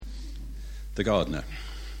The Gardener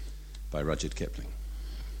by Rudyard Kipling.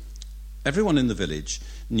 Everyone in the village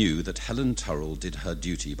knew that Helen Turrell did her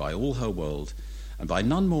duty by all her world, and by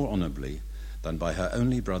none more honourably than by her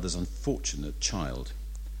only brother's unfortunate child.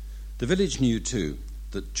 The village knew, too,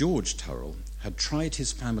 that George Turrell had tried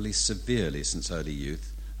his family severely since early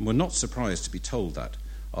youth, and were not surprised to be told that,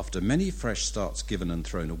 after many fresh starts given and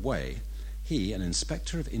thrown away, he, an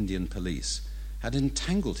inspector of Indian police, had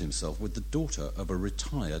entangled himself with the daughter of a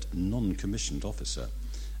retired non-commissioned officer,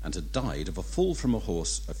 and had died of a fall from a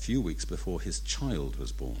horse a few weeks before his child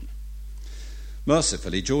was born.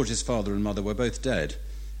 Mercifully, George's father and mother were both dead,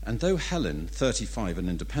 and though Helen, 35 and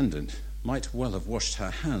independent, might well have washed her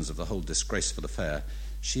hands of the whole disgraceful affair,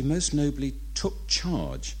 she most nobly took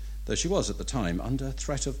charge, though she was at the time under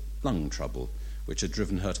threat of lung trouble, which had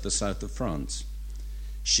driven her to the south of France.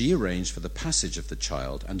 She arranged for the passage of the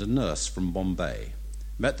child and a nurse from Bombay,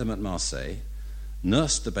 met them at Marseille,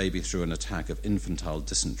 nursed the baby through an attack of infantile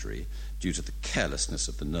dysentery due to the carelessness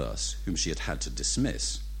of the nurse, whom she had to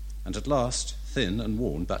dismiss, and at last, thin and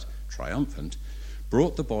worn but triumphant,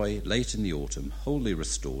 brought the boy late in the autumn, wholly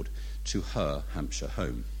restored, to her Hampshire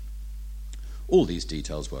home. All these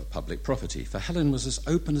details were public property, for Helen was as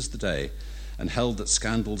open as the day and held that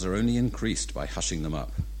scandals are only increased by hushing them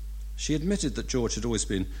up. She admitted that George had always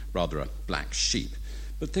been rather a black sheep,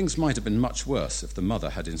 but things might have been much worse if the mother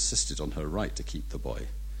had insisted on her right to keep the boy.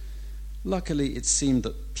 Luckily, it seemed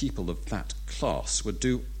that people of that class would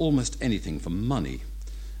do almost anything for money,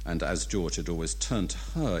 and as George had always turned to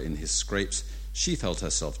her in his scrapes, she felt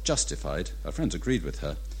herself justified, her friends agreed with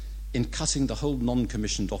her, in cutting the whole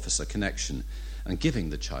non-commissioned officer connection and giving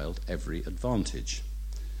the child every advantage.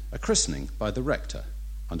 A christening by the rector,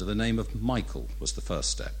 under the name of Michael, was the first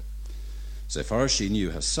step. So far as she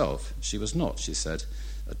knew herself, she was not, she said,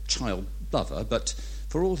 a child lover, but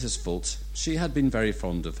for all his faults, she had been very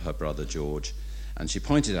fond of her brother George, and she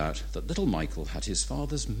pointed out that little Michael had his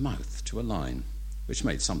father's mouth to a line, which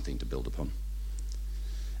made something to build upon.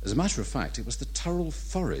 As a matter of fact, it was the Turrell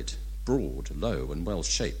forehead, broad, low, and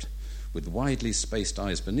well-shaped, with widely spaced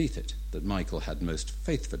eyes beneath it, that Michael had most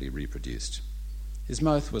faithfully reproduced. His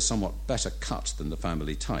mouth was somewhat better cut than the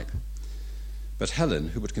family type, but Helen,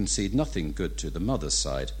 who would concede nothing good to the mother's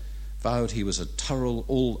side, vowed he was a Turrell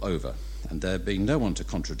all over, and there being no one to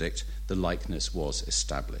contradict, the likeness was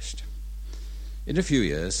established. In a few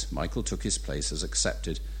years, Michael took his place as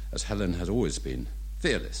accepted as Helen had always been,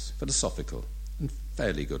 fearless, philosophical, and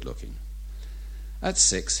fairly good-looking. At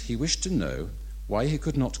 6, he wished to know why he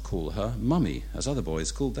could not call her Mummy, as other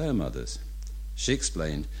boys called their mothers. She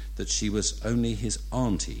explained that she was only his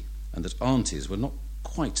auntie, and that aunties were not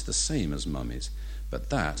quite the same as mummies, but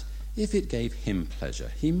that, if it gave him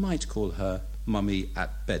pleasure, he might call her Mummy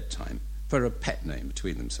at bedtime, for a pet name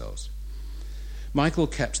between themselves. Michael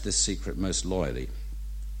kept this secret most loyally,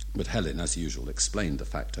 but Helen, as usual, explained the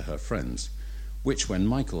fact to her friends, which, when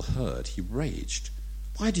Michael heard, he raged.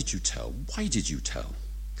 "Why did you tell? Why did you tell?"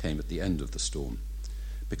 came at the end of the storm.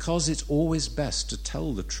 "Because it's always best to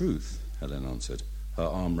tell the truth," Helen answered, her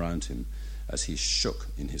arm round him as he shook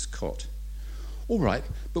in his cot. "All right,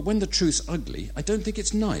 but when the truth's ugly, I don't think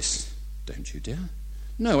it's nice." "Don't you, dear?"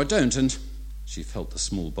 "No, I don't, and..." She felt the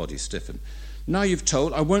small body stiffen. "Now you've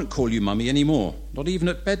told, I won't call you Mummy any more, not even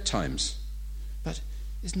at bedtimes." "But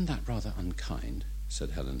isn't that rather unkind?" said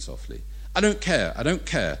Helen softly. I don't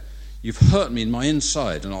care. You've hurt me in my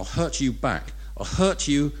inside, and I'll hurt you back. I'll hurt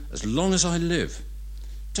you as long as I live."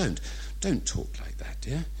 Don't talk like that,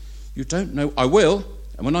 dear. You don't know..." "I will,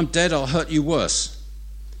 and when I'm dead, I'll hurt you worse."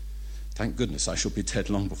 "Thank goodness I shall be dead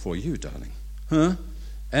long before you, darling." "Huh?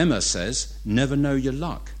 Emma says, never know your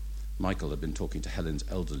luck." Michael had been talking to Helen's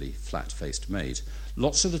elderly, flat-faced maid.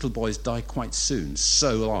 "Lots of little boys die quite soon.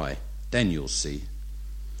 So will I. Then you'll see."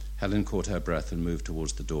 Helen caught her breath and moved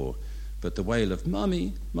towards the door, but the wail of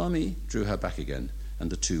 "Mummy, Mummy" drew her back again,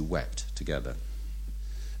 and the two wept together.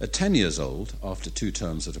 At 10 years old, after 2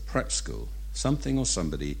 terms at a prep school, something or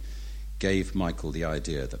somebody gave Michael the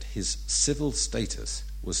idea that his civil status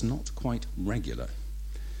was not quite regular.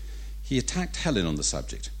 He attacked Helen on the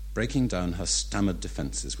subject, breaking down her stammered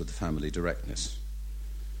defences with family directness.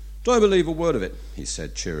 "Don't believe a word of it," he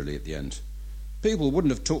said cheerily at the end. "People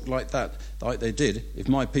wouldn't have talked like they did, if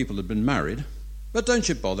my people had been married. But don't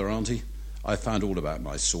you bother, Auntie. I found all about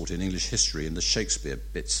my sort in English history and the Shakespeare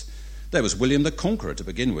bits. There was William the Conqueror to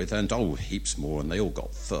begin with, and heaps more, and they all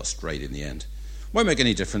got first rate in the end. Won't make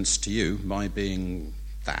any difference to you, my being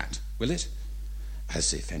that, will it?"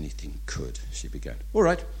 "As if anything could," she began. "All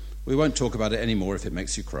right, we won't talk about it any more if it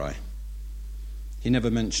makes you cry." He never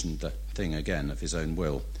mentioned the thing again of his own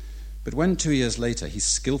will, but when 2 years later he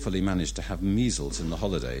skillfully managed to have measles in the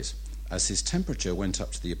holidays, as his temperature went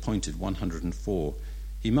up to the appointed 104,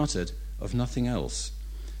 he muttered of nothing else,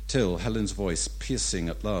 till Helen's voice, piercing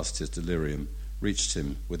at last his delirium, reached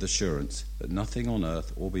him with assurance that nothing on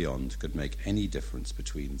earth or beyond could make any difference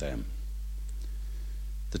between them.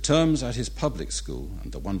 The terms at his public school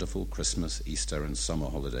and the wonderful Christmas, Easter, and summer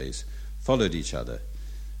holidays followed each other,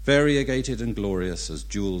 variegated and glorious as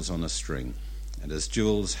jewels on a string, and as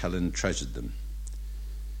jewels Helen treasured them.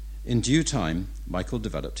 In due time, Michael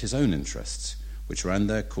developed his own interests, which ran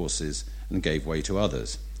their courses and gave way to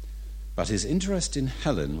others. But his interest in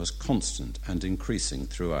Helen was constant and increasing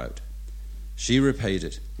throughout. She repaid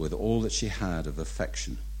it with all that she had of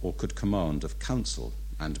affection or could command of counsel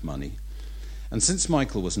and money. And since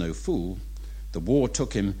Michael was no fool, the war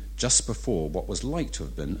took him just before what was like to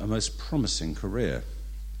have been a most promising career.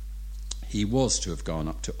 He was to have gone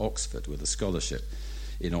up to Oxford with a scholarship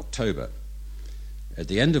in October. At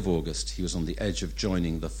the end of August, he was on the edge of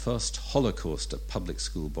joining the first holocaust of public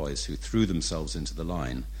school boys who threw themselves into the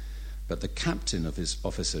line. But the captain of his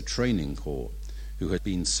officer training corps, who had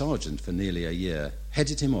been sergeant for nearly a year,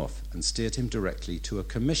 headed him off and steered him directly to a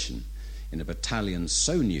commission in a battalion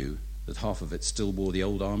so new that half of it still wore the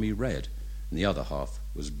old army red, and the other half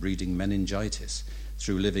was breeding meningitis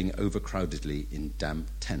through living overcrowdedly in damp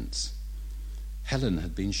tents. Helen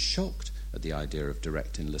had been shocked at the idea of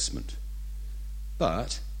direct enlistment.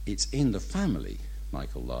 "But it's in the family,"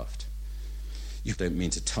 Michael laughed. "You don't mean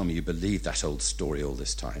to tell me you believe that old story all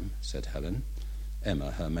this time," said Helen.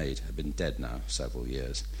 Emma, her maid, had been dead now several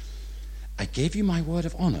years. "I gave you my word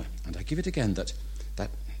of honour, and I give it again that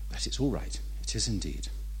it's all right. It is indeed."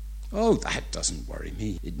 "Oh, that doesn't worry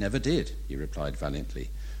me. It never did," he replied valiantly.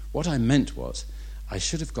 "What I meant was, I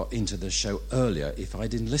should have got into the show earlier if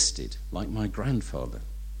I'd enlisted, like my grandfather."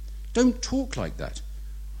 "Don't talk like that.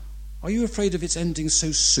 Are you afraid of its ending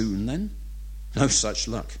so soon, then?" "No such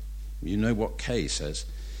luck. You know what Kay says."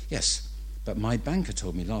 "Yes, but my banker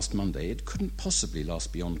told me last Monday it couldn't possibly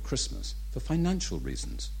last beyond Christmas for financial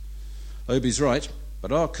reasons." "Hope he's right,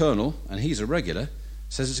 but our colonel, and he's a regular,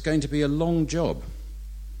 says it's going to be a long job."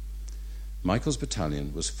 Michael's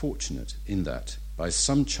battalion was fortunate in that, by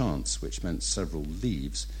some chance which meant several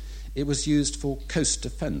leaves, it was used for coast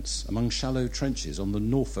defence among shallow trenches on the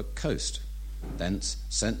Norfolk coast, thence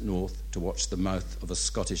sent north to watch the mouth of a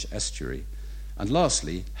Scottish estuary, and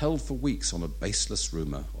lastly held for weeks on a baseless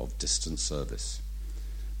rumour of distant service.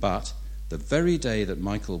 But the very day that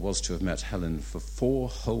Michael was to have met Helen for 4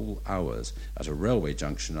 whole hours at a railway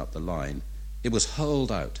junction up the line, it was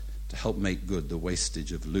hurled out to help make good the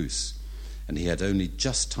wastage of Luce, and he had only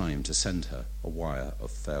just time to send her a wire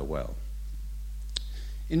of farewell.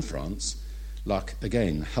 In France, luck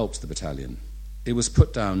again helped the battalion. It was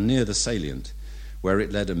put down near the salient, where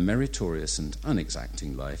it led a meritorious and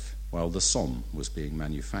unexacting life while the Somme was being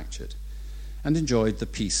manufactured, and enjoyed the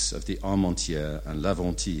peace of the Armentières and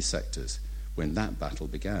Laventie sectors when that battle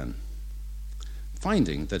began.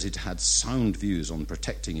 Finding that it had sound views on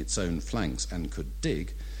protecting its own flanks and could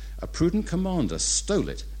dig, a prudent commander stole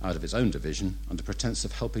it out of its own division under pretence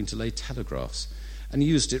of helping to lay telegraphs, and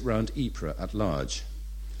used it round Ypres at large.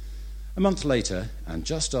 A month later, and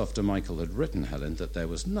just after Michael had written Helen that there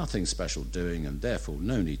was nothing special doing and therefore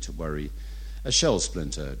no need to worry, a shell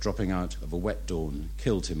splinter dropping out of a wet dawn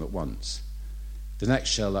killed him at once. The next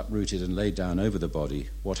shell uprooted and laid down over the body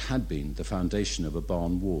what had been the foundation of a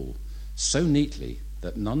barn wall, so neatly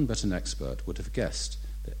that none but an expert would have guessed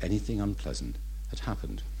that anything unpleasant had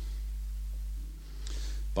happened.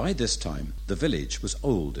 By this time, the village was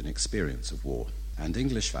old in experience of war, and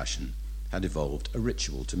English fashion had evolved a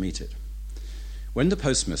ritual to meet it. When the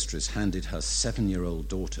postmistress handed her 7-year-old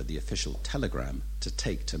daughter the official telegram to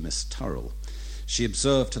take to Miss Turrell, she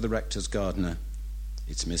observed to the rector's gardener,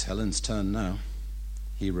 "It's Miss Helen's turn now."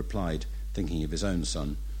 He replied, thinking of his own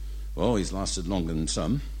son, "Oh, he's lasted longer than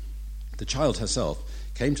some." The child herself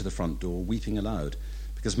came to the front door weeping aloud,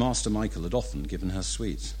 because Master Michael had often given her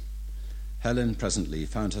sweets. Helen presently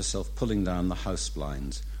found herself pulling down the house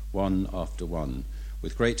blinds, one after one,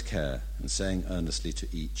 with great care, and saying earnestly to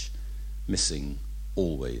each, "Missing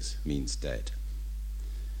always means dead."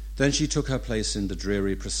 Then she took her place in the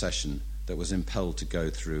dreary procession that was impelled to go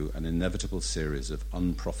through an inevitable series of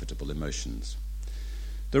unprofitable emotions.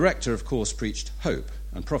 The rector, of course, preached hope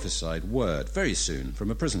and prophesied word very soon from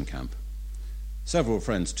a prison camp. Several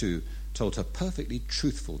friends, too, told her perfectly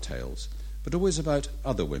truthful tales, but always about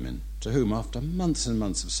other women, to whom, after months and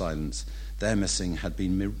months of silence, their missing had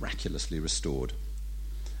been miraculously restored.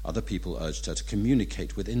 Other people urged her to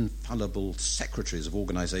communicate with infallible secretaries of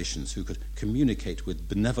organizations who could communicate with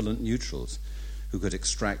benevolent neutrals, who could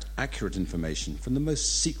extract accurate information from the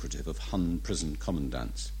most secretive of Hun prison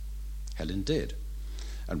commandants. Helen did,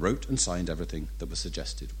 and wrote and signed everything that was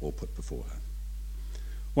suggested or put before her.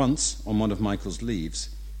 Once, on one of Michael's leaves,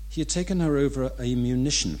 he had taken her over a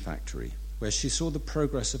munition factory where she saw the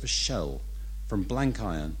progress of a shell from blank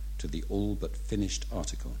iron to the all but finished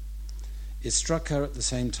article. It struck her at the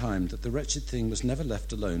same time that the wretched thing was never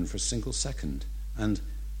left alone for a single second, and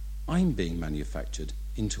I'm being manufactured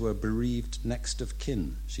into a bereaved next of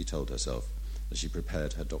kin, she told herself as she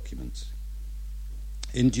prepared her documents.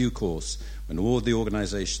 In due course, when all the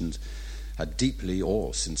organisations had deeply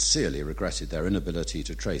or sincerely regretted their inability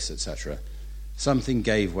to trace, etc., something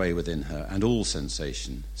gave way within her, and all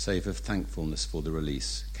sensation, save of thankfulness for the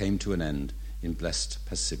release, came to an end in blessed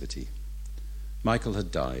passivity. Michael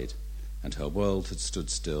had died, and her world had stood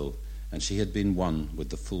still, and she had been one with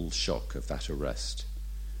the full shock of that arrest.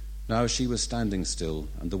 Now she was standing still,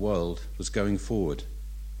 and the world was going forward,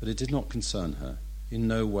 but it did not concern her. In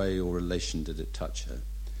no way or relation did it touch her.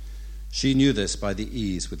 She knew this by the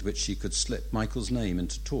ease with which she could slip Michael's name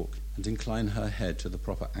into talk and incline her head to the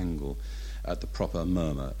proper angle at the proper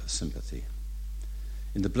murmur of sympathy.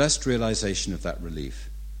 In the blessed realization of that relief,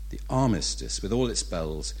 the armistice, with all its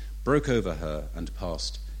bells, broke over her and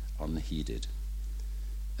passed unheeded.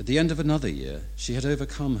 At the end of another year, she had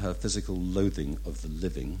overcome her physical loathing of the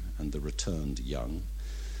living and the returned young,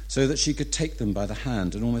 so that she could take them by the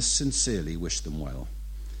hand and almost sincerely wish them well.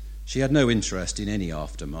 She had no interest in any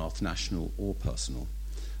aftermath, national or personal,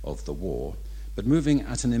 of the war, but moving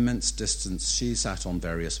at an immense distance, she sat on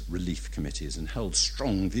various relief committees and held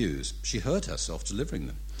strong views. She heard herself delivering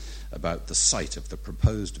them about the site of the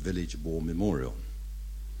proposed village war memorial.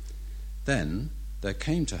 Then there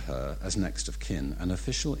came to her, as next of kin, an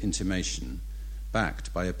official intimation,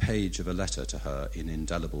 backed by a page of a letter to her in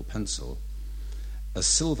indelible pencil, a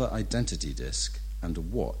silver identity disc and a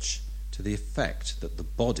watch to the effect that the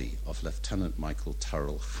body of Lieutenant Michael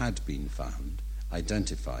Turrell had been found,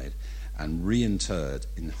 identified, and reinterred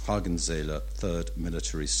in Hagenseele 3rd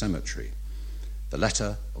Military Cemetery, the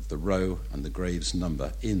letter of the row and the grave's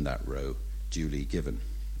number in that row duly given.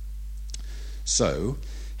 So,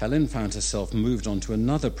 Helen found herself moved on to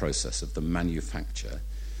another process of the manufacture,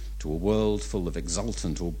 to a world full of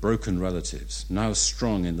exultant or broken relatives, now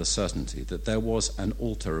strong in the certainty that there was an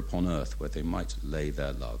altar upon earth where they might lay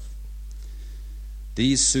their love.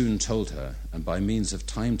 These soon told her, and by means of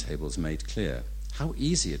timetables made clear, how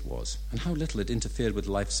easy it was and how little it interfered with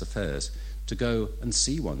life's affairs to go and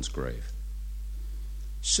see one's grave.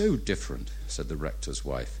 So different, said the rector's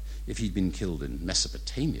wife, if he'd been killed in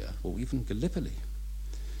Mesopotamia or even Gallipoli.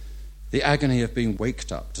 The agony of being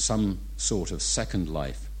waked up to some sort of second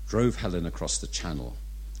life drove Helen across the Channel,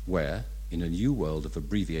 where, in a new world of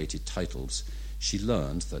abbreviated titles, she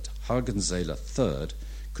learned that Hagenseele 3rd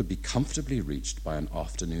could be comfortably reached by an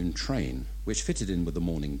afternoon train, which fitted in with the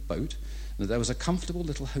morning boat, and that there was a comfortable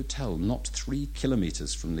little hotel not 3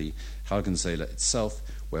 kilometres from the Hagenseele itself,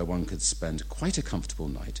 where one could spend quite a comfortable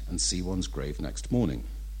night and see one's grave next morning.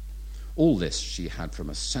 All this she had from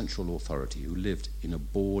a central authority who lived in a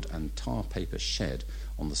board and tar paper shed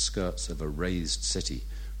on the skirts of a raised city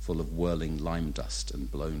full of whirling lime dust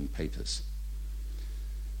and blown papers.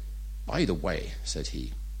 "By the way," said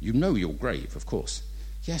he, "you know your grave, of course."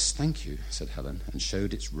 "Yes, thank you," said Helen, and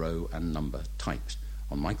showed its row and number, typed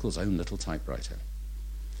on Michael's own little typewriter.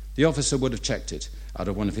 The officer would have checked it out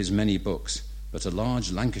of one of his many books, but a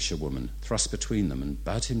large Lancashire woman thrust between them and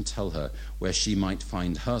bade him tell her where she might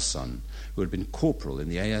find her son, who had been corporal in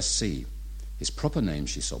the ASC. His proper name,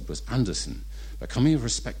 she sobbed, was Anderson, but coming of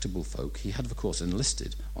respectable folk, he had of course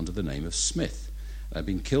enlisted under the name of Smith, and had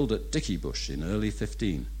been killed at Dickiebush in early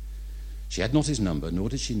 15. She had not his number, nor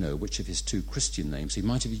did she know which of his 2 Christian names he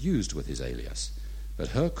might have used with his alias. But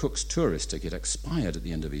her cook's tourist ticket expired at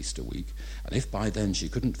the end of Easter week, and if by then she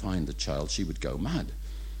couldn't find the child, she would go mad.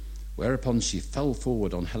 Whereupon she fell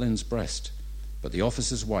forward on Helen's breast, but the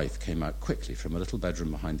officer's wife came out quickly from a little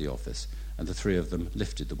bedroom behind the office, and the 3 of them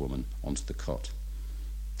lifted the woman onto the cot.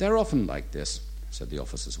 "They're often like this," said the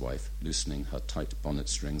officer's wife, loosening her tight bonnet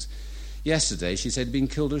strings. "Yesterday she said he'd been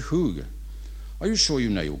killed at Hooge. Are you sure you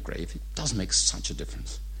know your grave? It does make such a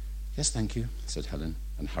difference." "Yes, thank you," said Helen,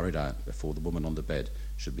 and hurried out before the woman on the bed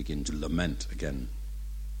should begin to lament again.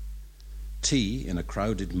 Tea, in a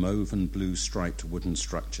crowded mauve and blue striped wooden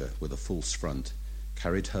structure with a false front,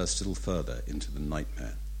 carried her still further into the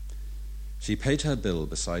nightmare. She paid her bill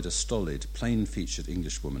beside a stolid, plain-featured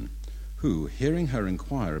Englishwoman who, hearing her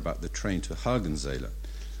inquire about the train to Hagenseele,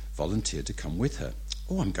 volunteered to come with her.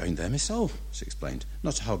 "Oh, I'm going there myself," she explained.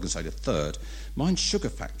 "Not to Hagenseele 3rd. Mine's sugar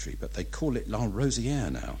factory, but they call it La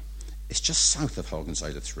Rosière now. It's just south of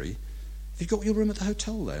Hagenseele 3. Have you got your room at the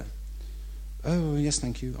hotel there?" "Oh, yes,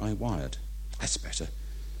 thank you. I wired." "That's better.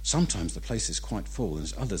 Sometimes the place is quite full,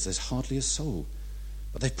 and others there's hardly a soul.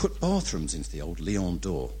 But they've put bathrooms into the old Lion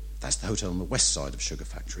d'Or. That's the hotel on the west side of Sugar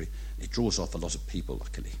Factory. It draws off a lot of people,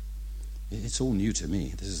 luckily. It's all new to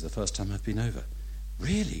me. This is the first time I've been over."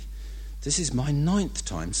 "Really? This is my 9th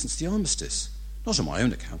time since the armistice. Not on my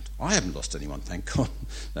own account. I haven't lost anyone, thank God.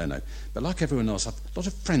 No. But like everyone else, I've a lot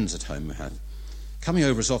of friends at home who have. Coming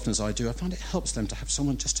over as often as I do, I find it helps them to have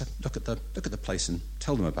someone just to look at the place and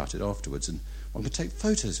tell them about it afterwards, and one can take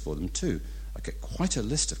photos for them too. I get quite a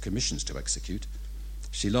list of commissions to execute."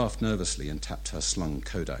 She laughed nervously and tapped her slung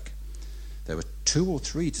Kodak. "There were 2 or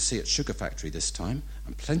 3 to see at Sugar Factory this time,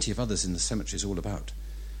 and plenty of others in the cemeteries all about.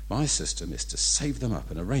 My system is to save them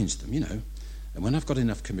up and arrange them, and when I've got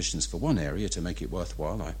enough commissions for one area to make it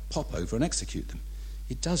worthwhile, I pop over and execute them.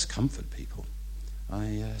 It does comfort people."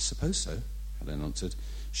 "I suppose so," Helen answered,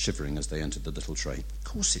 shivering as they entered the little train. "Of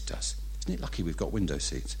course it does. Isn't it lucky we've got window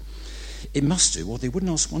seats?" "It must do, or they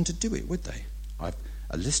wouldn't ask one to do it, would they? I've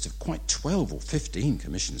a list of quite 12 or 15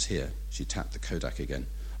 commissions here." She tapped the Kodak again.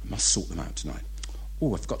 "I must sort them out tonight.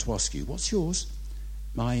 Oh, I've got to ask you, what's yours?"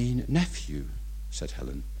 "My nephew," said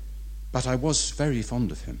Helen. "But I was very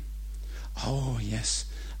fond of him." "Oh, yes.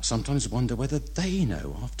 I sometimes wonder whether they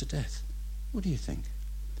know after death. What do you think?"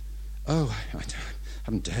 "Oh, I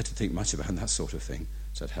haven't dared to think much about that sort of thing,"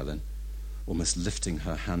 said Helen, almost lifting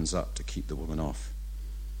her hands up to keep the woman off.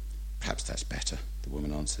 "Perhaps that's better," the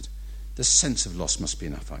woman answered. "The sense of loss must be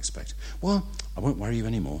enough, I expect. Well, I won't worry you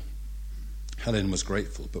any more." Helen was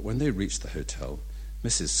grateful, but when they reached the hotel,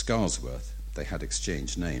 Mrs. Scarsworth, they had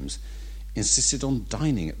exchanged names, insisted on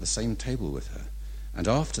dining at the same table with her, and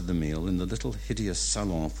after the meal, in the little hideous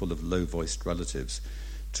salon full of low-voiced relatives,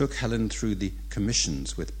 took Helen through the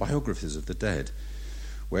commissions with biographies of the dead,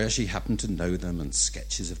 where she happened to know them, and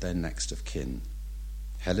sketches of their next of kin.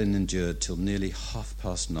 Helen endured till nearly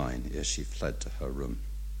 9:30 ere she fled to her room.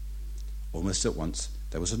 Almost at once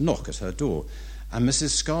there was a knock at her door, and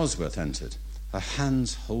Mrs. Scarsworth entered, her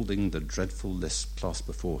hands holding the dreadful list clasped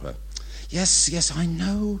before her. Yes, I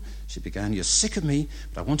know," she began. "You're sick of me,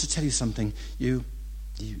 but I want to tell you something. You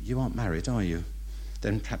aren't married, are you?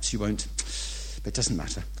 Then perhaps you won't. But it doesn't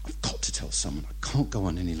matter. I've got to tell someone. I can't go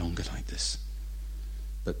on any longer like this."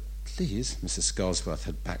 "But please," Mrs. Scarsworth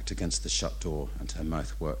had backed against the shut door, and her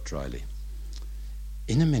mouth worked dryly.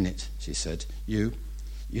 "In a minute," she said. You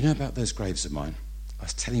know about those graves of mine I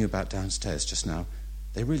was telling you about downstairs just now?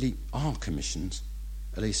 They really are commissions.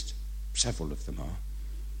 At least several of them are."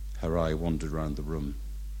 Her eye wandered round the room.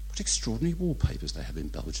 "What extraordinary wallpapers they have in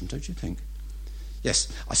Belgium, don't you think?" "Yes,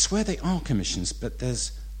 I swear they are commissions, but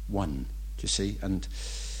there's one, do you see, and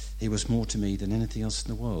he was more to me than anything else in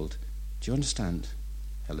the world. Do you understand?"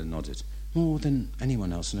 Helen nodded. "More than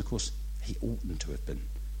anyone else, and of course he oughtn't to have been.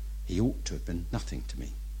 He ought to have been nothing to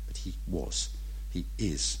me, but he was. He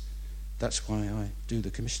is. That's why I do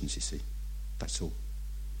the commissions, you see. That's all."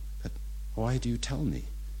 "But why do you tell me?"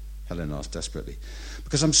 Helen asked desperately.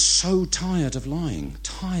 "Because I'm so tired of lying,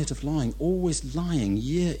 always lying,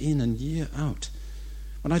 year in and year out.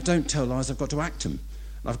 When I don't tell lies, I've got to act 'em.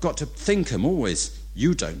 I've got to think 'em, always.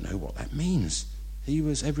 You don't know what that means. He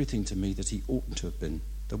was everything to me that he oughtn't to have been,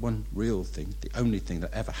 the one real thing, the only thing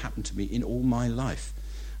that ever happened to me in all my life.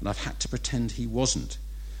 And I've had to pretend he wasn't.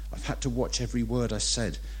 I've had to watch every word I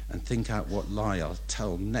said and think out what lie I'll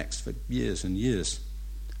tell next for years and years."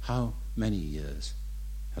 "How many years?"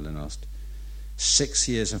 Helen asked. 6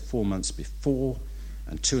 years and 4 months before,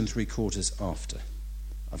 and 2 3/4 after.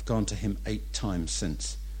 I've gone to him 8 times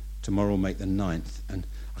since. Tomorrow will make the 9th, and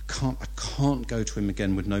I can't go to him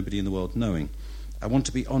again with nobody in the world knowing. I want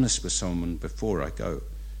to be honest with someone before I go.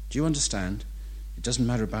 Do you understand? It doesn't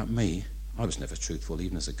matter about me. I was never truthful,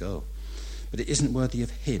 even as a girl. But it isn't worthy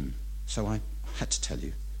of him, so I had to tell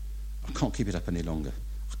you. I can't keep it up any longer.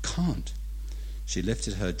 I can't." She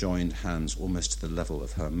lifted her joined hands almost to the level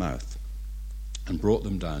of her mouth and brought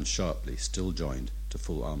them down sharply, still joined, to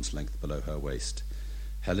full arm's length below her waist.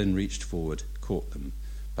 Helen reached forward, caught them,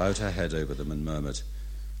 bowed her head over them, and murmured,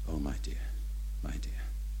 "Oh, my dear, my dear."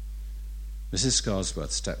 Mrs.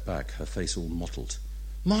 Scarsworth stepped back, her face all mottled.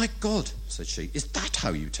 "My God," said she, "is that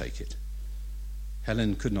how you take it?"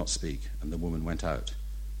 Helen could not speak, and the woman went out,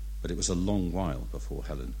 but it was a long while before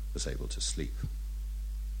Helen was able to sleep.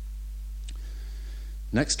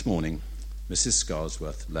 Next morning, Mrs.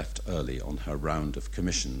 Scarsworth left early on her round of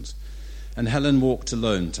commissions, and Helen walked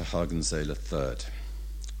alone to Hagensele 3rd.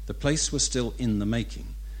 The place was still in the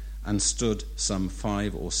making, and stood some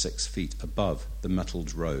 5 or 6 feet above the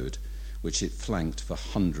metalled road which it flanked for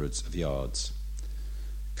hundreds of yards.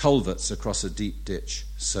 Culverts across a deep ditch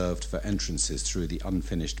served for entrances through the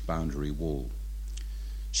unfinished boundary wall.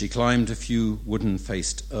 She climbed a few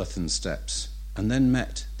wooden-faced earthen steps and then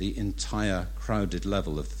met the entire crowded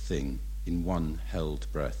level of the thing in one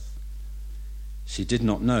held breath. She did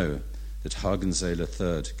not know that Hagensee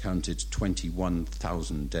III counted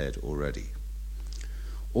 21,000 dead already.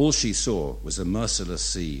 All she saw was a merciless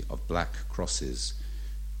sea of black crosses,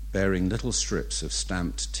 bearing little strips of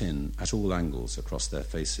stamped tin at all angles across their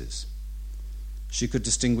faces. She could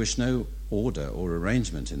distinguish no order or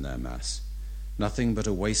arrangement in their mass, nothing but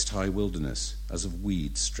a waist-high wilderness as of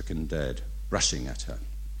weed-stricken dead, rushing at her.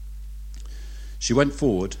 She went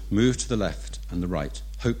forward, moved to the left and the right,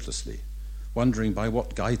 hopelessly, wondering by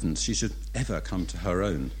what guidance she should ever come to her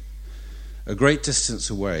own. A great distance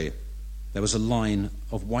away, there was a line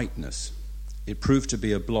of whiteness. It proved to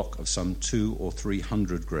be a block of some 200 or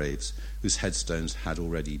 300 graves whose headstones had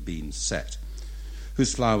already been set,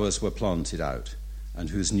 whose flowers were planted out,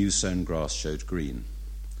 and whose new-sown grass showed green.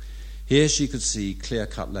 Here she could see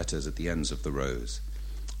clear-cut letters at the ends of the rows,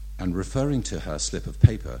 and referring to her slip of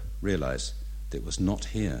paper, realized that it was not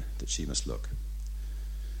here that she must look.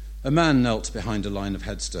 A man knelt behind a line of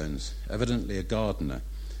headstones, evidently a gardener,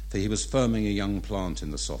 for he was firming a young plant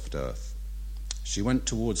in the soft earth. She went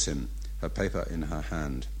towards him, her paper in her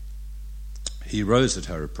hand. He rose at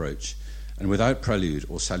her approach, and without prelude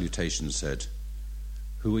or salutation said,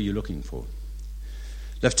 "Who are you looking for?"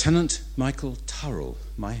 "Lieutenant Michael Turrell,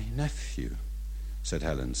 my nephew," said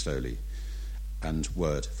Helen slowly, and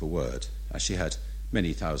word for word, as she had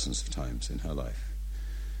many thousands of times in her life.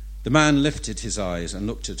 The man lifted his eyes and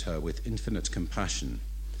looked at her with infinite compassion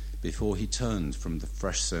before he turned from the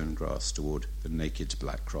fresh-sown grass toward the naked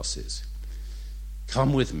black crosses.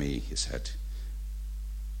 "Come with me," he said,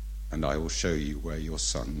 "and I will show you where your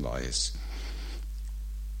son lies."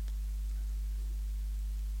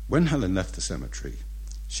 When Helen left the cemetery,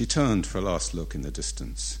 she turned for a last look in the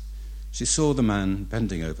distance. She saw the man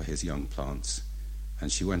bending over his young plants, and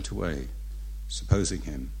she went away, supposing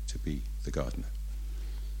him to be the gardener.